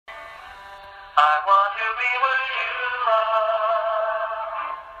I want to be where you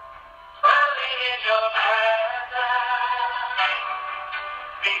are, early in your presence,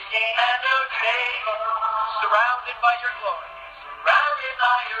 feasting at your table, surrounded by your glory, surrounded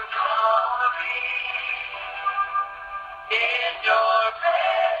by your glory, in your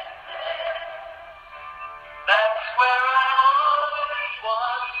presence. That's where I always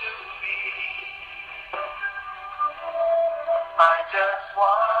want to be. I just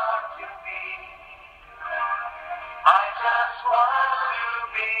want to be. I just want to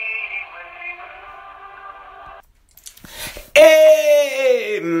be with you.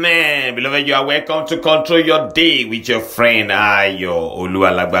 Amen. Beloved, you are welcome to control your day with your friend Ayo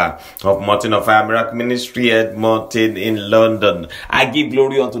Oluwalagba of Mountain of Fire Miracle Ministry at Mountain in London. I give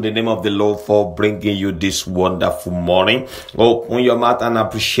glory unto the name of the Lord for bringing you this wonderful morning. Open your mouth and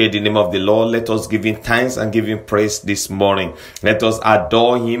appreciate the name of the Lord. Let us give him thanks and give him praise this morning. Let us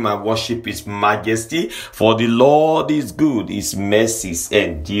adore him and worship his majesty. For the Lord is good, his mercies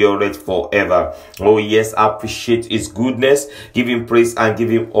endureth forever. Oh yes, appreciate his goodness. Give him praise and give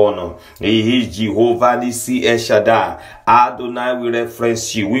him honor. He is Jehovah Nissi El Shaddai. Adonai, we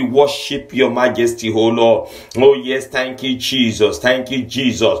reference you. We worship your majesty, oh Lord. Oh yes, thank you, Jesus. Thank you,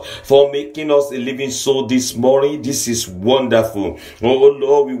 Jesus, for making us a living soul this morning. This is wonderful. Oh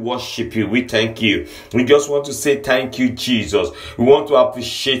Lord, we worship you. We thank you. We just want to say thank you, Jesus. We want to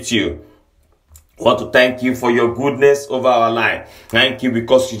appreciate you. I want to thank you for your goodness over our life. Thank you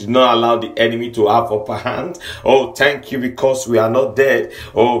because you did not allow the enemy to have upper hand. Oh, thank you because we are not dead.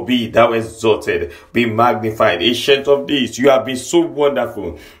 Oh, be thou exalted, be magnified. Ancient of days, you have been so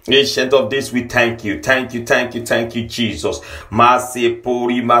wonderful. Ancient of days, we thank you. Thank you, thank you, thank you, Jesus. Mase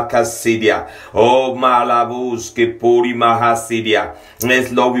pori makasedia. Oh, malabuske pori mahasedia.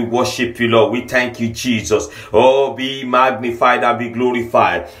 Yes, Lord, we worship you, Lord. We thank you, Jesus. Oh, be magnified and be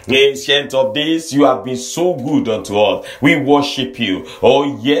glorified. Ancient of days, you have been so good unto us. We worship you.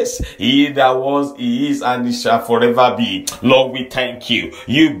 Oh yes, he that was, he is, and he shall forever be. Lord, we thank you.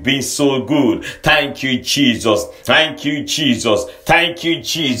 You've been so good. Thank you, Jesus. Thank you, Jesus. Thank you,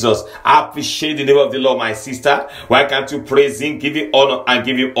 Jesus. I appreciate the name of the Lord, my sister. Why can't you praise him, give him honor, and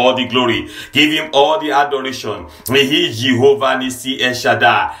give him all the glory? Give him all the adoration. He is Jehovah Nissi El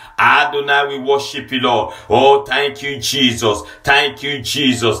Shaddai. Adonai, we worship you, Lord. Oh, thank you, Jesus. Thank you,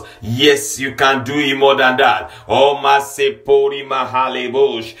 Jesus. Yes, you can do it more than that. Oh, Masepori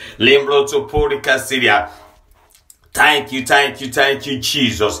Mahalebosh. Lembroto Porika Syria. Thank you, thank you, thank you,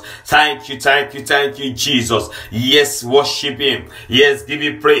 Jesus. Thank you, thank you, thank you, Jesus. Yes, worship him. Yes, give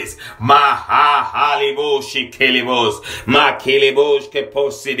him praise. Mahalebosh Kelebos. Makelebosh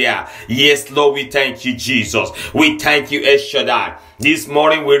Keposidia. Yes, Lord, we thank you, Jesus. We thank you, El Shaddai. This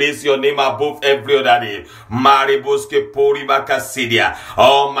morning we raise your name above every other name. Mariboske pori bakasidia.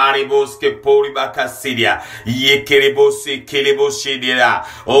 Oh, Mariboske pori bakasidia. Ye kerebose keleboshidia.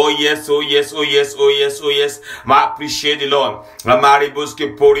 Oh yes, oh yes, oh yes, oh yes, oh yes. I appreciate the Lord.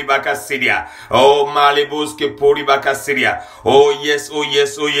 Mariboske pori bakasidia. Oh, Mariboske pori bakasidia. Oh yes, oh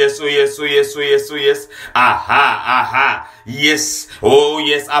yes, oh yes, oh yes, oh yes, oh yes, oh yes. Aha, aha. Yes, oh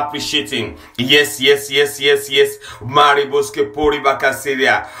yes, appreciating. Yes, yes, yes, yes, yes. Mariboske pori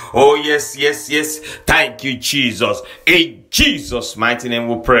bakasidia. Oh yes, yes, yes. Thank you, Jesus. In Jesus' mighty name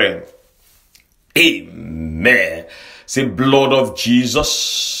we pray. Amen. Say, blood of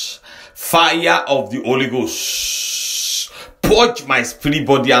Jesus, fire of the Holy Ghost, purge my spirit,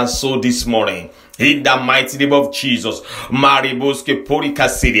 body, and soul this morning. In the mighty name of Jesus. Mariboske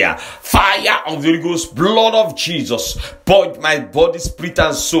porikasidia. Fire of the Holy Ghost, blood of Jesus, purge my body, spirit,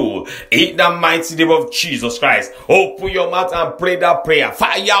 and soul. In the mighty name of Jesus Christ. Open your mouth and pray that prayer.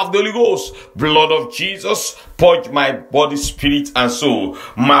 Fire of the Holy Ghost, blood of Jesus, purge my body, spirit, and soul.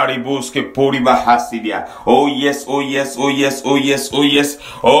 Mariboske poribahasidia. Oh yes, oh yes, oh yes, oh yes, oh yes.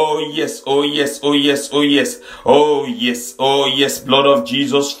 Oh yes, oh yes, oh yes, oh yes. Oh yes, oh yes, blood of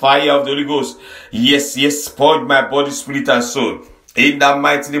Jesus, fire of the Holy Ghost. Yes, yes, purge my body, spirit, and soul. In the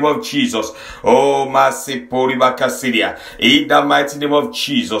mighty name of Jesus. Oh, Masi Poribakasidia. In the mighty name of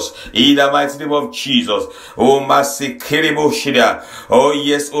Jesus. In the mighty name of Jesus. Oh, Masi Kereboshida. Oh,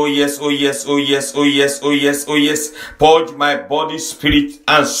 yes, oh, yes, oh, yes, oh, yes, oh, yes, oh, yes, oh, yes. Purge my body, spirit,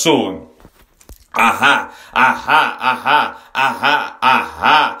 and soul. Aha, aha, aha, aha,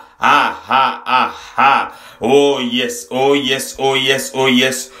 aha. Aha, aha. Oh yes, oh yes, oh yes, oh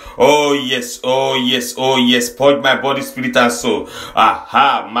yes, oh yes, oh yes, oh yes. Purge my body, spirit, and soul.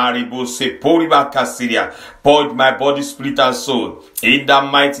 Aha, Maribo se poriba kasidia. Purge my body, spirit, and soul. In the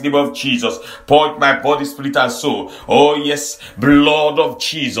mighty name of Jesus. Purge my body, spirit, and soul. Oh yes, blood of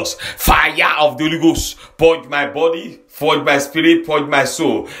Jesus. Fire of the Holy Ghost. Purge my body, Purge my spirit, purge my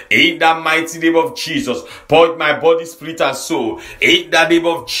soul. In the mighty name of Jesus. Purge my body, spirit, and soul. In the name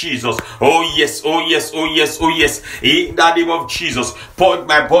of Jesus. Oh yes, oh yes, oh yes, oh yes. In the name of Jesus. Purge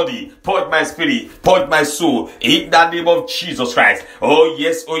my body, purge my spirit, purge my soul. In the name of Jesus Christ. Oh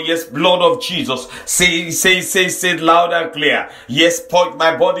yes, blood of Jesus. Say loud and clear. Yes, purge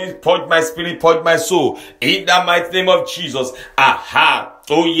my body, purge my spirit, purge my soul. In the mighty name of Jesus. Aha.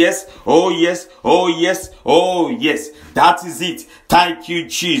 Oh yes, oh yes, oh yes, oh yes. That is it. Thank you,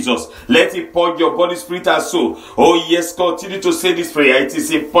 Jesus. Let it purge your body, spirit, and soul. Oh yes, continue to say this prayer. It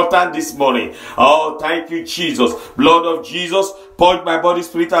is important this morning. Oh, thank you, Jesus. Blood of Jesus, purge my body,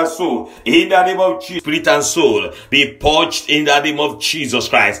 spirit, and soul. In the name of Jesus, spirit and soul be purged in the name of Jesus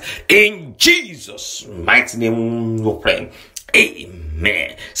Christ. In Jesus' mighty name we pray.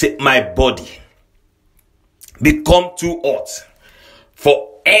 Amen. Say, my body become too hot for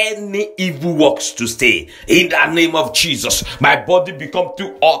any evil works to stay. In the name of Jesus, my body become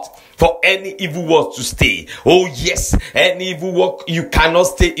too hot for any evil work to stay. Oh yes, any evil work, you cannot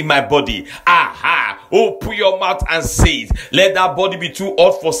stay in my body. Aha. Open your mouth and say it. Let that body be too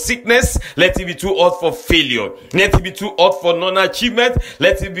hot for sickness. Let it be too hot for failure. Let it be too hot for non-achievement.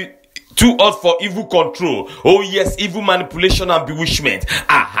 Let it be too hot for evil control. Oh yes, evil manipulation and bewitchment.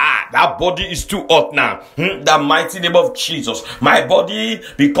 Aha, that body is too hot now. The mighty name of Jesus. My body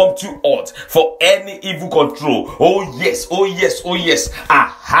become too hot for any evil control. Oh yes, oh yes, oh yes.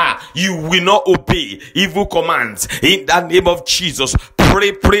 Aha, you will not obey evil commands in the name of Jesus.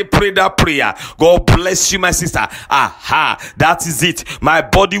 Pray that prayer. God bless you, my sister. Aha, that is it. My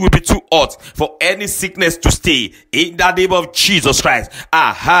body will be too hot for any sickness to stay in the name of Jesus Christ.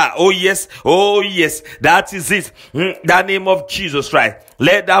 Aha, oh yes, that is it. The name of Jesus Christ.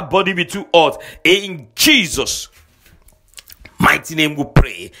 Let that body be too hot in Jesus' mighty name we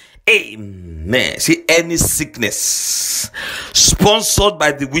pray. Amen. See, any sickness sponsored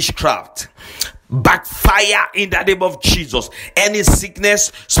by the witchcraft, backfire in the name of Jesus. Any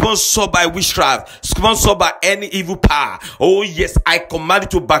sickness sponsored by witchcraft, sponsored by any evil power, oh yes, I command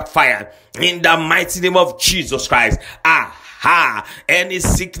it to backfire in the mighty name of Jesus Christ. Any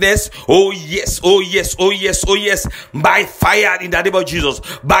sickness, oh yes, by fire in the name of Jesus,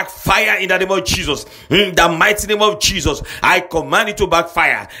 backfire in the name of Jesus, in the mighty name of Jesus, I command it to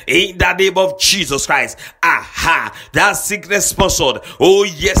backfire in the name of Jesus Christ. That sickness sponsored, oh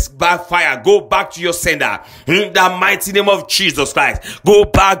yes, backfire, go back to your sender in the mighty name of Jesus Christ. Go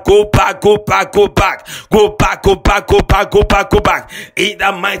back in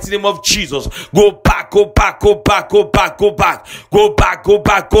the mighty name of Jesus. Go back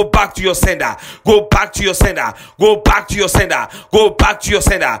to your sender. Go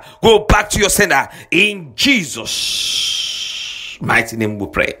back to your sender. In Jesus' mighty name we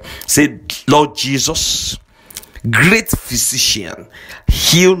pray. Say, Lord Jesus, great physician,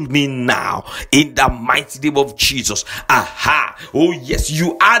 heal me now in the mighty name of Jesus. Oh yes,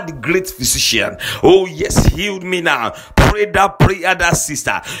 you are the great physician. Oh yes, heal me now. Pray that prayer, that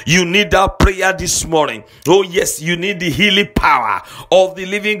sister. You need that prayer this morning. Oh yes, you need the healing power of the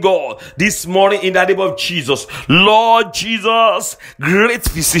living God this morning in the name of Jesus. Lord Jesus, great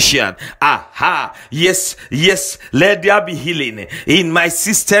physician. Yes, let there be healing in my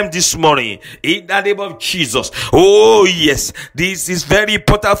system this morning in the name of Jesus. Oh yes, this is very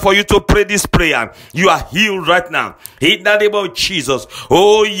important for you to pray this prayer. You are healed right now in the name of Jesus.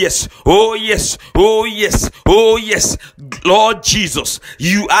 Oh yes. Lord Jesus,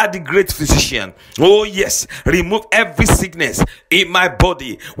 you are the great physician. Oh yes, remove every sickness in my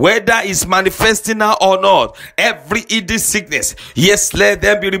body, whether it's manifesting now or not. Every hidden sickness, yes, let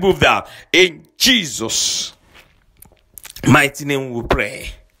them be removed now in Jesus' mighty name we pray.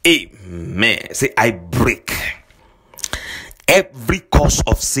 Amen. Say, I break every cause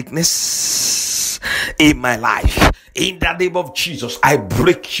of sickness in my life. In the name of Jesus, I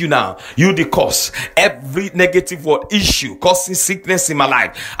break you now. You the cause. Every negative word, issue, causing sickness in my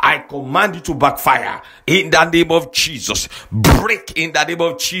life, I command you to backfire. In the name of Jesus. Break in the name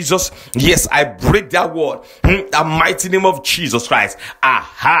of Jesus. Yes, I break that word. In the mighty name of Jesus Christ.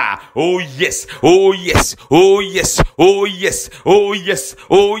 Oh yes.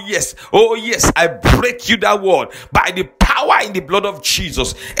 I break you that word by the power in the blood of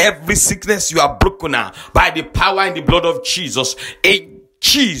Jesus. Every sickness you are broken now by the power in the blood of Jesus. In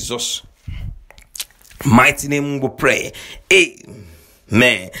Jesus' mighty name we pray.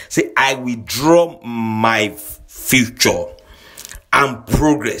 Amen. Say, I withdraw my future and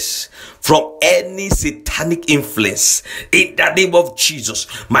progress from any satanic influence in the name of Jesus.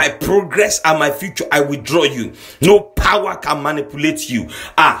 My progress and my future, I withdraw you. No power can manipulate you.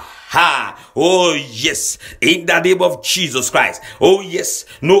 Aha. Oh, yes. In the name of Jesus Christ. Oh, yes.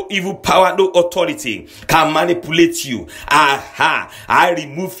 No evil power, no authority can manipulate you. Aha. I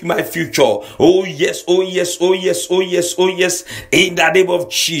remove my future. Oh, yes. Oh, yes. Oh, yes. Oh, yes. Oh, yes. In the name of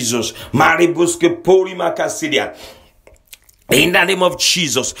Jesus. Maribuske Pori Makasidia. In the name of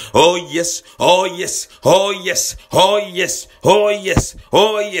Jesus. Oh yes. Oh yes. Oh yes. Oh yes. Oh yes.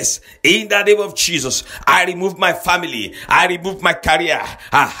 Oh yes. In the name of Jesus. I remove my family. I remove my career.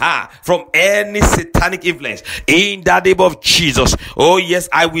 Aha. From any satanic influence. In the name of Jesus. Oh yes.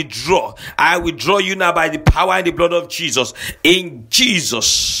 I withdraw. I withdraw you now by the power and the blood of Jesus. In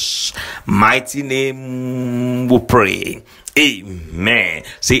Jesus' mighty name we pray. Amen.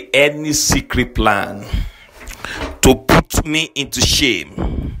 Say any secret plan to put me into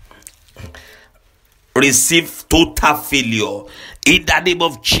shame, receive total failure. In the name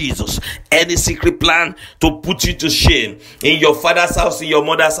of Jesus, any secret plan to put you to shame in your father's house, in your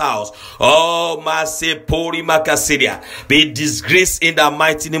mother's house, oh, Masepori Makasidia, be disgraced in the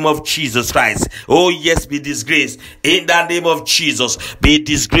mighty name of Jesus Christ. Oh, yes, be disgraced in the name of Jesus. Be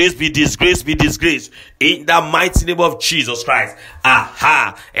disgraced, be disgraced, be disgraced in the mighty name of Jesus Christ.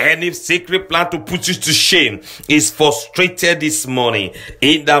 Aha, any secret plan to put you to shame is frustrated this morning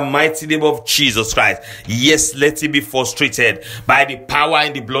in the mighty name of Jesus Christ. Yes, let it be frustrated by the power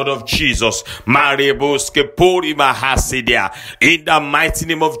and the blood of Jesus. In the mighty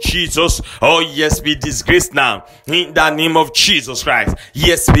name of Jesus. Oh yes, be disgraced now in the name of Jesus Christ.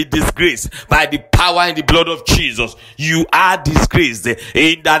 Yes, be disgraced by the power and the blood of Jesus. You are disgraced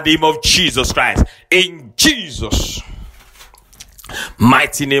in the name of Jesus Christ. In Jesus'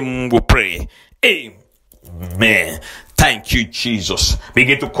 mighty name we pray. Amen. Thank you, Jesus.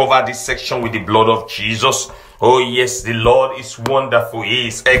 Begin to cover this section with the blood of Jesus. Oh, yes, the Lord is wonderful. He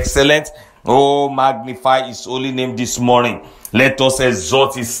is excellent. Oh, magnify his holy name this morning. Let us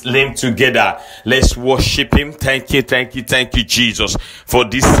exalt his name together. Let's worship him. Thank you, thank you, thank you, Jesus, for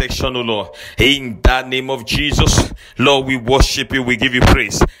this section, oh Lord. In the name of Jesus, Lord, we worship you. We give you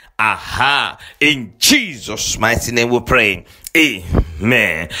praise. Aha. In Jesus' mighty name we pray.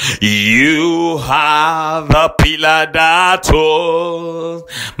 Amen. You have a pillar that holds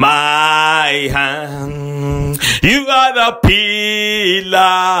my hand. You are the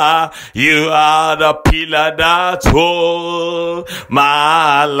pillar. You are the pillar that holds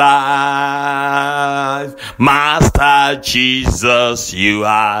my life. Master Jesus, you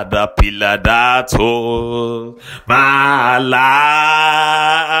are the pillar that holds my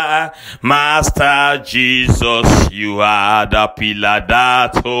life. Master Jesus, you are the pillar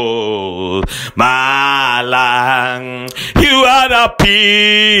that holds my life. You are the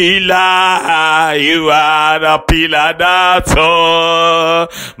pillar. You are the pillar that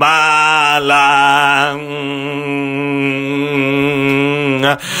holds my life.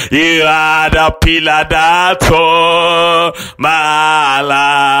 You are the pillar that holds my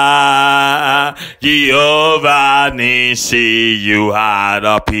life. Jehovah Nissi, you are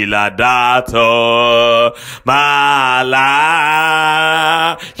the pillar that holds my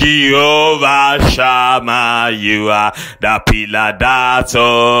life. Jehovah Shammah, you are the pillar that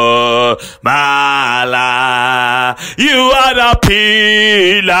holds my life. You are the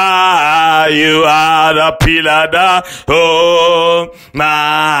pillar. You are the pillar that holds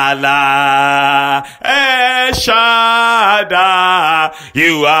my life. Shaddai,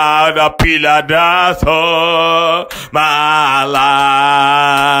 you are the pillar that holds my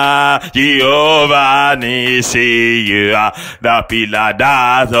life. Jehovah Nissi, you are the pillar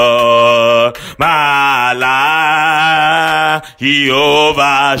that holds my life.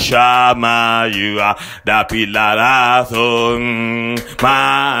 Jehovah Shammah, you are the pillar that holds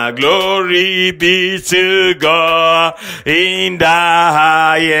my glory be to God in the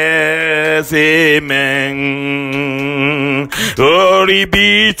highest. Amen. Glory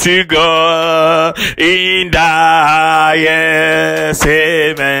be to God in the highest.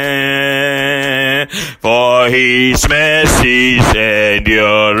 Amen. For his mercies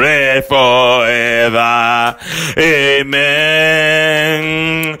endure forever. Amen.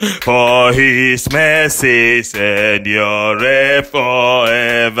 For his mercies endure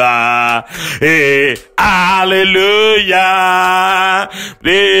forever. Hey, hallelujah.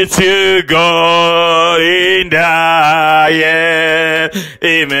 Be to God in the highest.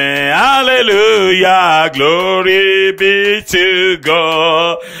 Amen. Hallelujah. Glory be to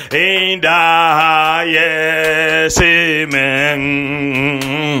God in the highest. Amen.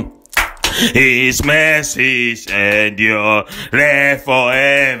 His mercies endure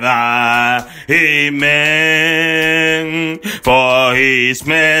forever. Amen. for his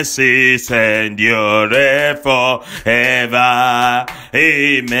mercies endure forever.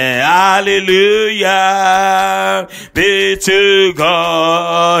 Amen. Hallelujah. Be to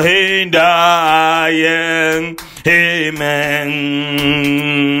God in the highest. Amen.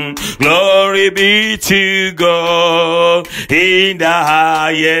 Glory be to God in the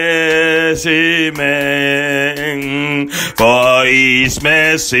highest. Amen. For his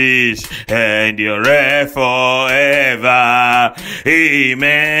mercies endure forever.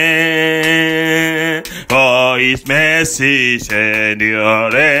 Amen. For his mercies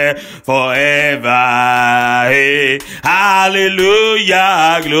endure forever. Hey,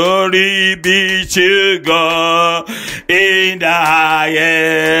 hallelujah. Glory be to God in the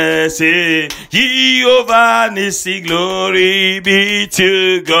highest. Jehovah Nissi, glory be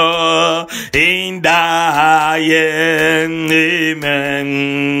to God in the highest.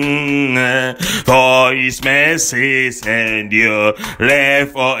 Amen. For his mercies endure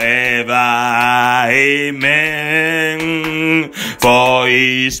forever. Amen. For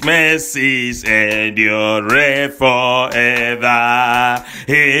his mercies endure forever.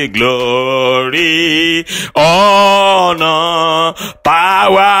 Hey, glory, honor,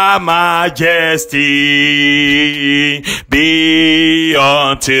 power, majesty be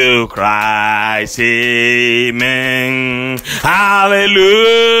unto Christ. Amen. Hallelujah.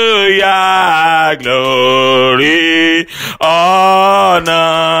 Glory,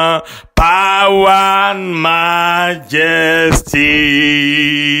 honor, power and majesty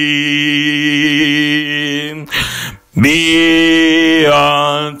be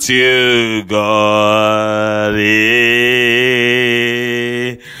unto God. Amen.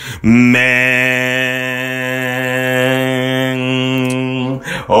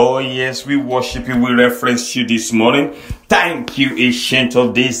 Oh yes, we worship you, we reference you this morning. Thank you, Ancient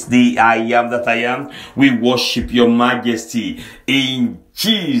of this, the I am that I am. We worship your majesty. In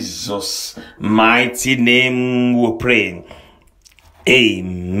Jesus' mighty name we pray.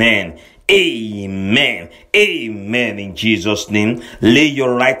 Amen. Amen. Amen. In Jesus' name, lay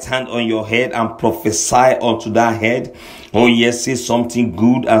your right hand on your head and prophesy unto that head. Oh yes, say something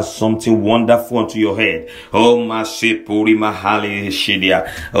good and something wonderful unto your head. Oh Masipuri Mahali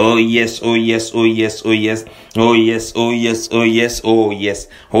Shidia. Oh yes, oh yes, oh yes, oh yes. Oh yes, oh yes, oh yes, oh yes.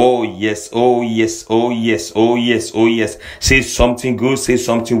 Oh yes, oh yes, oh yes, oh yes, oh yes. Say something good, say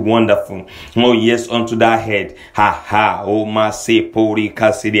something wonderful. Oh yes, unto that head. Ha ha. Oh Masipuri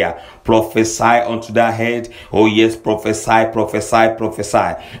Kasidia. Prophesy unto that head. Oh yes, prophesy, prophesy,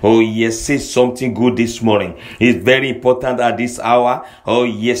 prophesy. Oh yes, say something good this morning. It's very important at this hour. Oh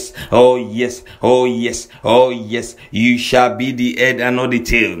yes, oh yes, oh yes, oh yes. You shall be the head and not the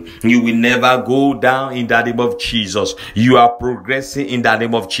tail. You will never go down in the name of Jesus. You are progressing in the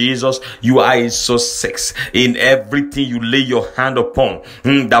name of Jesus. You are in success in everything you lay your hand upon.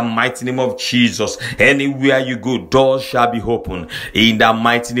 In the mighty name of Jesus. Anywhere you go, doors shall be open. In the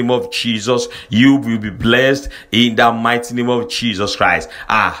mighty name of Jesus, you will be blessed in the mighty name of Jesus Christ.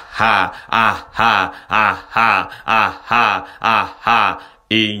 Aha, aha, aha, aha, aha.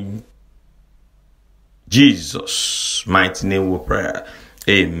 In Jesus' mighty name we pray.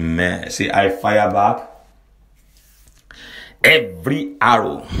 Amen. See, I fire back every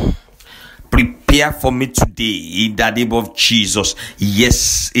arrow prepare for me today in the name of Jesus.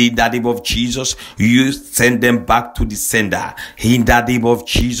 Yes, in the name of Jesus, you send them back to the sender. In the name of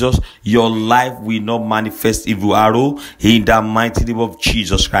Jesus, your life will not manifest evil arrow. In the mighty name of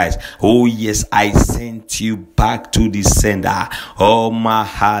Jesus Christ. Oh yes, I sent you back to the sender. Oh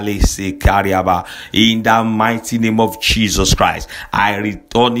Mahali Sekariaba. In the mighty name of Jesus Christ, I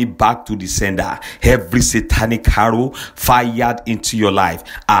return it back to the sender. Every satanic arrow fired into your life.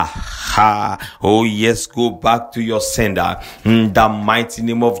 Aha. Oh yes, go back to your sender in the mighty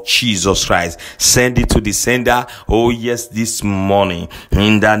name of Jesus Christ. Send it to the sender. Oh yes, this morning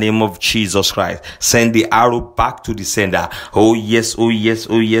in the name of Jesus Christ. Send the arrow back to the sender. Oh yes, oh yes,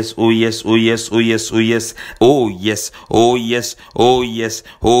 oh yes, oh yes, oh yes, oh yes, oh yes, oh yes, oh yes, oh yes,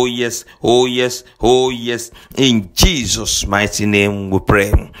 oh yes, oh yes, oh yes. In Jesus' mighty name we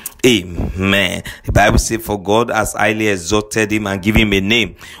pray. Amen. The Bible says, for God has highly exalted him and given him a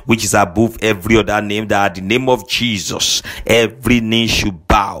name which is above every other name, that at the name of Jesus every knee should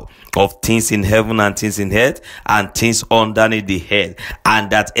bow, of things in heaven and things in earth and things underneath the head,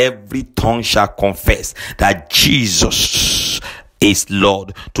 and that every tongue shall confess that Jesus is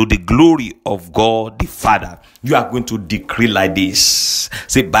Lord, to the glory of God the Father. You are going to decree like this.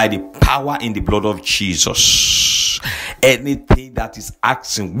 Say, by the power in the blood of Jesus, anything that is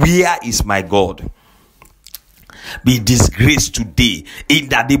asking, where is my God? be disgraced today in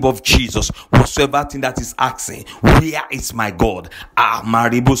the name of Jesus. Whatsoever thing that is asking, where is my God?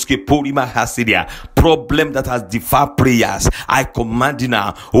 Maribuske Porima Hasidia. Problem that has deferred prayers, I command you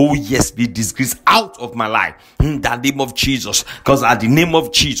now, oh yes, be disgraced out of my life in the name of Jesus. Because at the name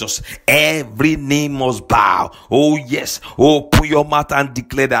of Jesus, every name must bow. Oh yes, oh, put your mouth and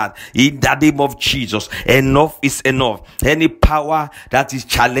declare that in the name of Jesus. Enough is enough. Any power that is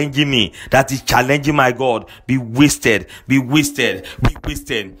challenging me, that is challenging my God, be wasted, be wasted, be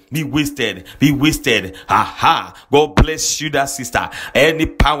wasted, be wasted, be wasted. Aha, God bless you, that sister. Any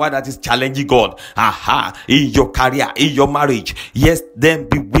power that is challenging God, in your career, in your marriage, yes, then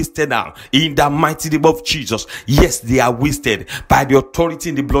be wasted now in the mighty name of Jesus. Yes, they are wasted by the authority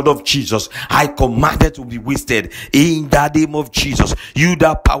in the blood of Jesus. I command it to be wasted in the name of Jesus. You,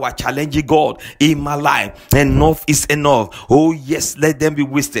 that power challenging God in my life, enough is enough. Oh yes, let them be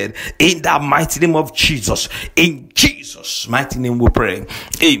wasted in the mighty name of Jesus. In Jesus' mighty name we pray.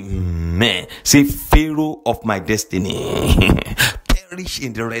 Amen. Say, Pharaoh of my destiny, perish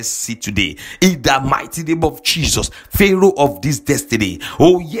in the Red Sea today in the mighty name of Jesus. Pharaoh of this destiny,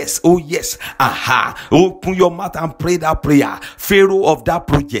 oh yes, oh yes, open your mouth and pray that prayer. Pharaoh of that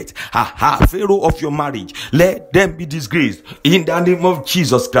project, Pharaoh of your marriage, let them be disgraced in the name of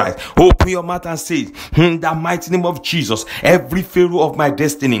Jesus Christ. Open your mouth and say, in the mighty name of Jesus, every Pharaoh of my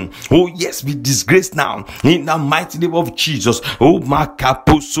destiny, oh yes, be disgraced now in the mighty name of Jesus. Oh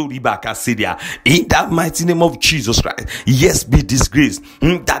Makaposoribakasidia, in the mighty name of Jesus Christ, yes, be disgraced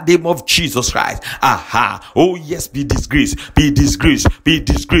in the name of Jesus Christ. Oh yes, be disgraced, be disgraced, be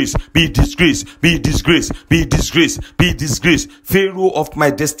disgraced, be disgraced, be disgraced, be disgraced, be disgraced. Pharaoh of my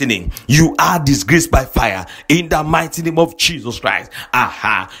destiny, you are disgraced by fire in the mighty name of Jesus Christ.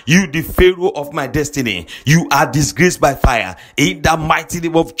 You, the Pharaoh of my destiny, you are disgraced by fire in the mighty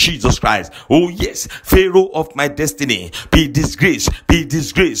name of Jesus Christ. Oh yes, Pharaoh of my destiny, be disgraced, be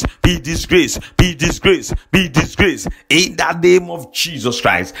disgraced, be disgraced, be disgraced, be disgraced in the name of Jesus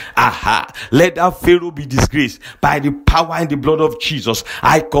Christ. Let that Pharaoh be disgraced by the power and the blood of Jesus.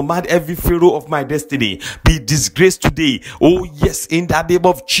 I command every Pharaoh of my destiny be disgraced today. Oh yes, in the name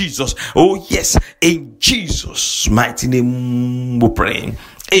of Jesus. Oh yes, in Jesus' mighty name we pray.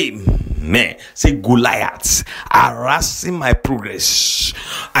 Amen. Say, Goliath harassing my progress,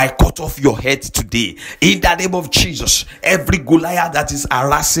 I cut off your head today in the name of Jesus. Every Goliath that is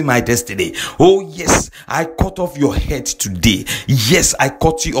harassing my destiny, oh yes, I cut off your head today. Yes, I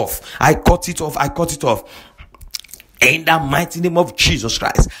cut you off. I cut it off. I cut it off. In the mighty name of Jesus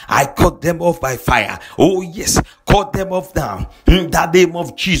Christ, I cut them off by fire. Oh yes, cut them off now. In the name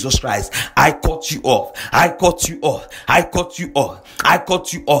of Jesus Christ, I cut you off. I cut you off. I cut you off. I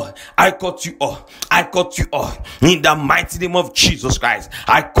cut you off. I cut you off. I cut you off. In the mighty name of Jesus Christ,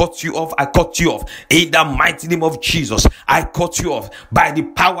 I cut you off. I cut you off. In the mighty name of Jesus, I cut you off. By the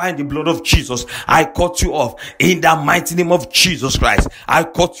power and the blood of Jesus, I cut you off. In the mighty name of Jesus Christ, I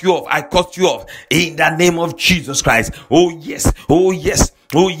cut you off. I cut you off. In the name of Jesus Christ. Oh yes, oh yes,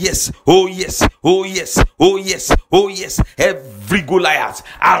 oh yes, oh yes, oh yes, oh yes, oh yes. Every Goliath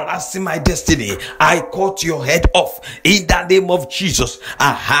harassing my destiny, I cut your head off in the name of Jesus.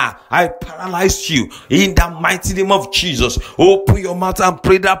 I paralyze you in the mighty name of Jesus. Open your mouth and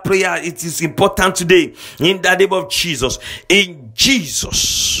pray that prayer. It is important today in the name of Jesus. In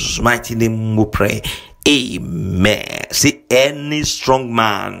Jesus' mighty name we pray. Amen. See, any strong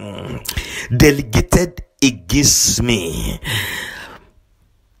man delegated against me,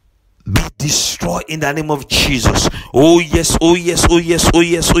 be destroyed in the name of Jesus. Oh yes, oh yes, oh yes, oh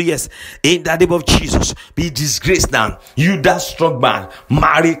yes, oh yes. In the name of Jesus, be disgraced now. You, that strong man,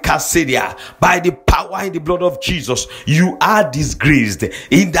 Mary Cassidia, by the power and the blood of Jesus, you are disgraced.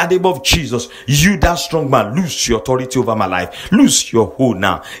 In the name of Jesus, you, that strong man, lose your authority over my life. Lose your hold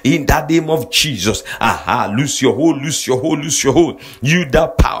now. In the name of Jesus, lose your hold, lose your hold, lose your hold. You,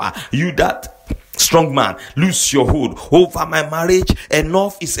 that power, you, that strong man, lose your hold over my marriage.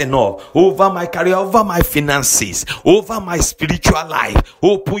 Enough is enough. Over my career, over my finances, over my spiritual life.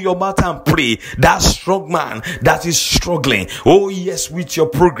 Open your mouth and pray. That strong man that is struggling, oh yes, with your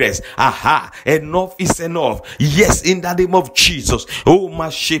progress. Enough is enough. Yes, in the name of Jesus. Oh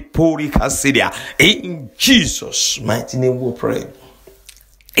Mashepori Kasidia. In Jesus' mighty name we pray.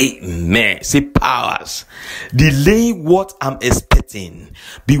 Amen. Say powers delaying what I'm expecting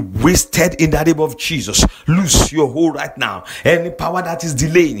be wasted in the name of Jesus. Lose your hold right now. Any power that is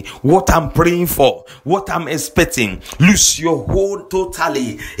delaying what I'm praying for, what I'm expecting, lose your hold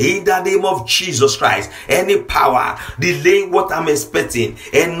totally in the name of Jesus Christ. Any power delaying what I'm expecting,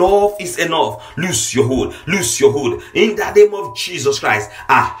 enough is enough. Lose your hold. Lose your hold in the name of Jesus Christ.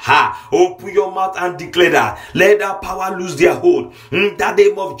 Aha. Open your mouth and declare that. Let that power lose their hold in the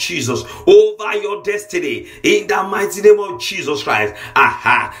name of Jesus over your destiny in the mighty name of Jesus Christ.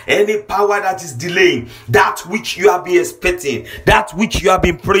 Aha. Any power that is delaying that which you have been expecting, that which you have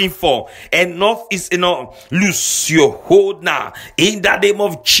been praying for, enough is enough. Lose your hold now in the name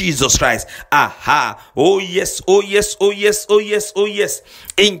of Jesus Christ. Aha. Oh yes, oh yes, oh yes, oh yes, oh yes.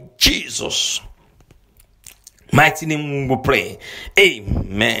 In Jesus' mighty name we pray.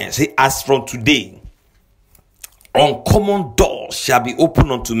 Amen. Say, as from today, uncommon doors shall be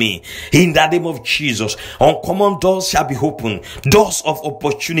opened unto me in the name of Jesus. Uncommon doors shall be opened, doors of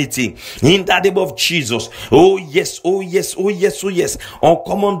opportunity in the name of Jesus. Oh yes, oh yes, oh yes, oh yes.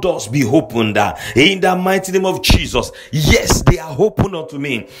 Uncommon doors be opened in the mighty name of Jesus. Yes, they are opened unto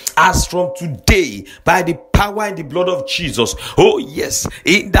me as from today by the power in the blood of Jesus. Oh yes,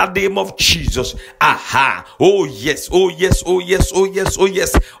 in the name of Jesus. Aha. Oh yes, oh yes, oh yes, oh yes, oh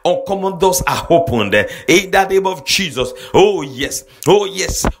yes. Uncommon doors are opened in the name of Jesus. Oh yes, oh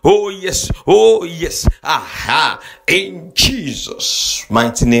yes, oh yes, oh yes. Aha. In Jesus'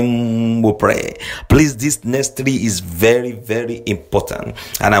 mighty name we pray. Please, this next 3 is very, very important,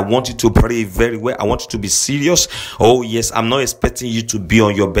 and I want you to pray very well. I want you to be serious. Oh yes, I'm not expecting you to be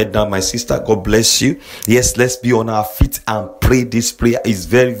on your bed now, my sister. God bless you. Yes, let's be on our feet and pray. This prayer is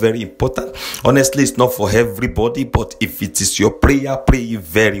very, very important. Honestly, it's not for everybody, but if it is your prayer, pray it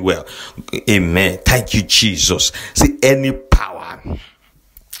very well. Amen. Thank you, Jesus. See, any power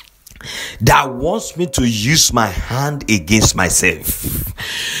that wants me to use my hand against myself,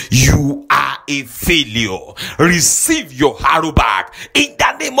 you are a failure. Receive your arrow back in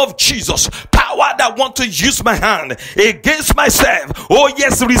the name of Jesus. Power that want to use my hand against myself, oh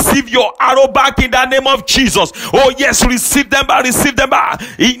yes, receive your arrow back in the name of Jesus. Oh yes, receive them back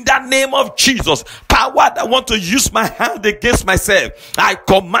in the name of Jesus. Power that want to use my hand against myself, I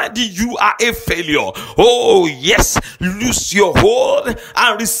command you are a failure. Oh yes, lose your hold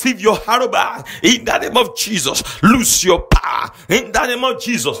and receive your arrow back in the name of Jesus. Lose your power in the name of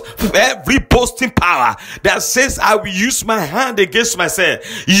Jesus. Every boasting power that says I will use my hand against myself,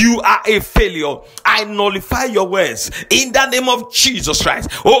 you are a failure. I nullify your words in the name of Jesus Christ.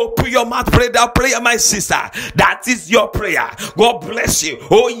 Open your mouth, pray that prayer, my sister. That is your prayer. God bless you.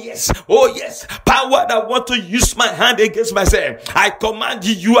 Oh yes, oh yes. Power that want to use my hand against myself, I command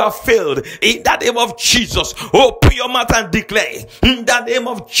you, you are failed in the name of Jesus. Open your mouth and declare in the name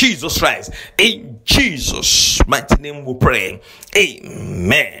of Jesus Christ. In Jesus' mighty name we pray.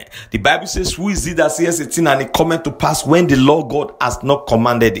 Amen. The Bible says, who is it that says a thing and it cometh to pass when the Lord God has not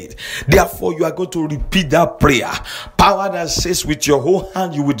commanded it? Therefore, you are going to repeat that prayer. Power that says with your whole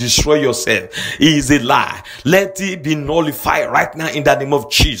hand you will destroy yourself is a lie. Let it be nullified right now in the name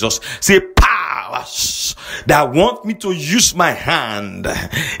of Jesus. Say, powers that want me to use my hand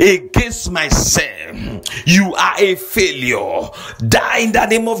against myself, you are a failure. Die in the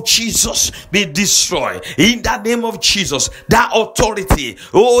name of Jesus. Be destroyed in the name of Jesus. That authority,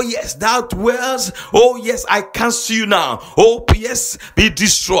 oh yes, that dwells, oh yes, I cancel you now. Oh yes, be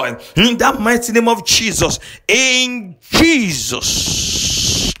destroyed in the mighty name of Jesus. In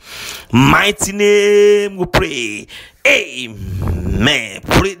Jesus' mighty name we pray. Amen.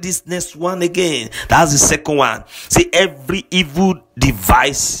 Pray this next one again. That's the second one. See, every evil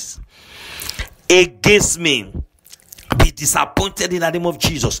device against me be disappointed in the name of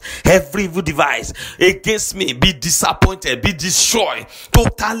Jesus. Every evil device against me be disappointed, be destroyed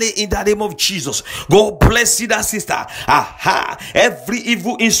totally in the name of Jesus. God bless you, that sister. Aha. Every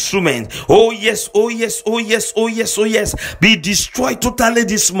evil instrument, oh yes, oh yes, oh yes, oh yes, oh yes, be destroyed totally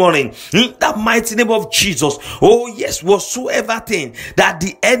this morning in the mighty name of Jesus. Oh yes, whatsoever thing that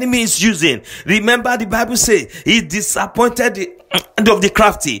the enemy is using, remember the Bible says he disappointed of the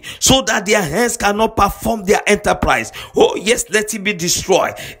crafty, so that their hands cannot perform their enterprise. Oh yes, let it be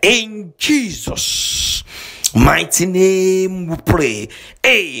destroyed in Jesus' mighty name we pray.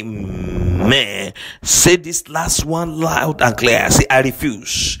 Amen. Say this last one loud and clear. Say, I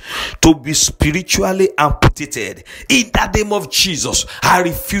refuse to be spiritually amputated. In the name of Jesus, I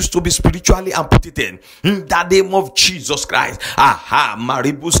refuse to be spiritually amputated. In the name of Jesus Christ.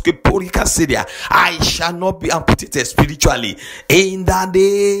 Maribuske Porika Syria. I shall not be amputated spiritually. In the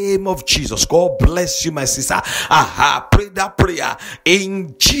name of Jesus. God bless you, my sister. Pray that prayer.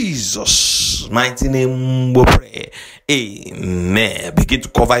 In Jesus' mighty name we pray. Amen. Begin to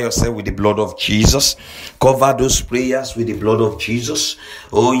cover yourself with the blood of Jesus. Cover those prayers with the blood of Jesus.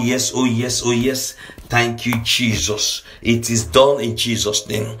 Oh yes, oh yes, oh yes. Thank you, Jesus. It is done in Jesus'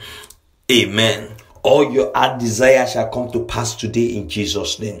 name. Amen. All your heart desire shall come to pass today in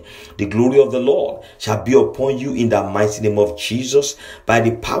Jesus' name. The glory of the Lord shall be upon you in the mighty name of Jesus. By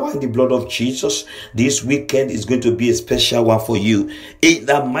the power and the blood of Jesus, this weekend is going to be a special one for you. In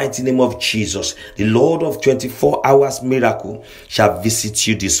the mighty name of Jesus, the Lord of 24 hours miracle shall visit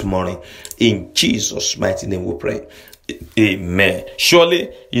you this morning. In Jesus' mighty name we pray. Amen.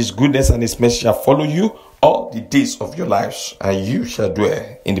 Surely his goodness and his mercy shall follow you all the days of your lives, and you shall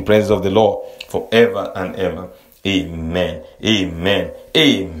dwell in the presence of the Lord forever and ever. Amen. Amen.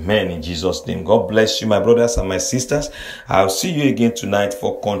 Amen. In Jesus' name. God bless you, my brothers and my sisters. I'll see you again tonight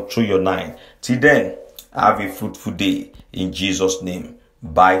for Control Your Night. Till then, have a fruitful day in Jesus' name.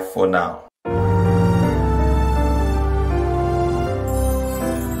 Bye for now.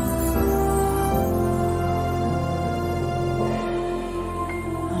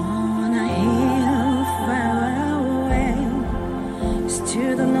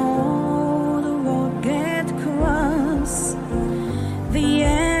 To the north, the rugged cross, the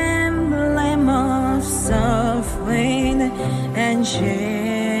emblem of suffering and shame,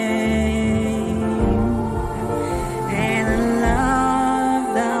 and I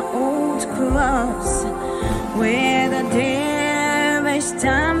love the old cross where the dearest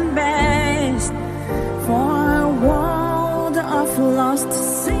stand best for a world of lost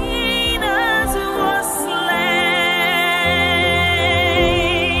sinners was slain.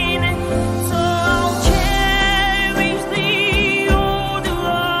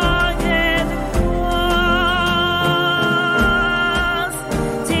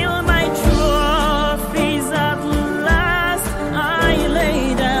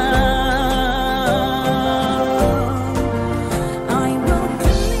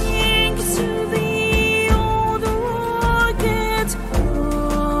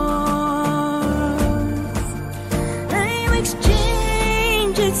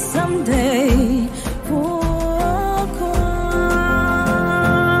 Someday